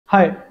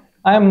Hi,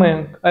 I am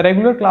Mayank, a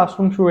regular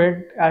classroom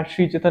student at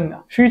Sri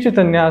Chaitanya. Sri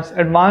Chaitanya's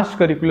advanced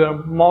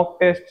curriculum, mock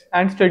tests,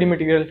 and study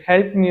material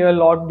helped me a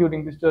lot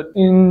during this journey.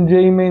 In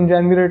JEE main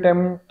January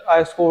attempt,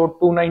 I scored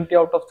 290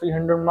 out of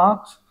 300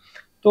 marks.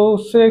 तो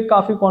उससे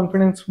काफ़ी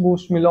confidence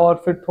boost मिला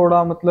और फिर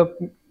थोड़ा मतलब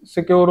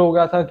secure हो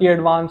गया था कि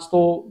एडवांस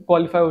तो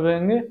क्वालिफाई हो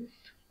जाएंगे।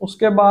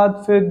 उसके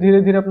बाद फिर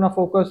धीरे धीरे अपना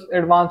फोकस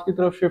एडवांस की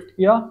तरफ शिफ्ट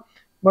किया।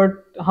 बट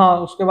हाँ,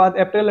 उसके बाद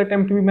अप्रैल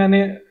अटेम्प्ट भी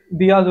मैंने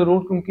दिया ज़रूर,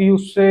 क्योंकि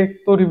उससे एक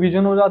तो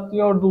रिवीजन हो जाती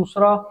है और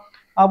दूसरा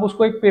आप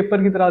उसको एक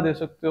पेपर की तरह दे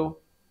सकते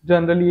हो,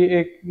 जनरली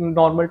एक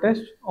नॉर्मल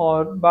टेस्ट।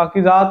 और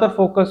बाकी ज़्यादातर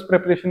फोकस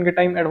प्रिपरेशन के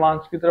टाइम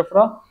एडवांस की तरफ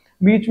रहा।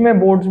 बीच में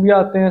बोर्ड्स भी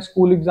आते हैं,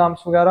 स्कूल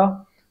एग्जाम्स वगैरह,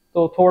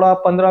 तो थोड़ा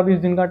 15-20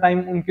 दिन का टाइम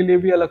उनके लिए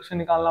भी अलग से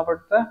निकालना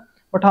पड़ता है।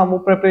 बट हाँ, वो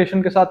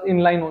प्रिपरेशन के साथ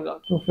इन लाइन हो जाता है।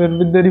 तो फिर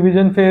with the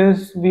revision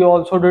phase we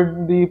also did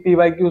the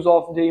PYQs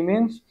of JEE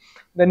mains.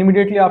 Then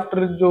immediately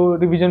after जो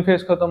रिवीजन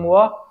फेज खत्म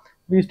हुआ,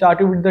 we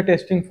started with the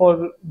testing for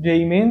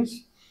JEE mains,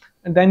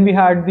 and then we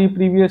had the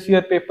previous year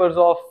papers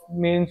of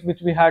mains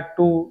which we had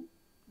to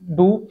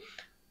do.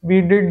 We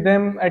did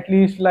them at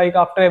least like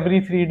after every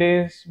 3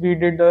 days. We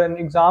did an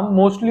exam,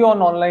 mostly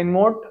on online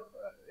mode,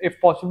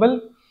 if possible,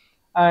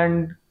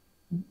 and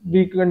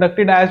we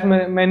conducted as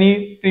many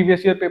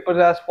previous year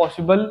papers as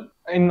possible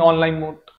in online mode.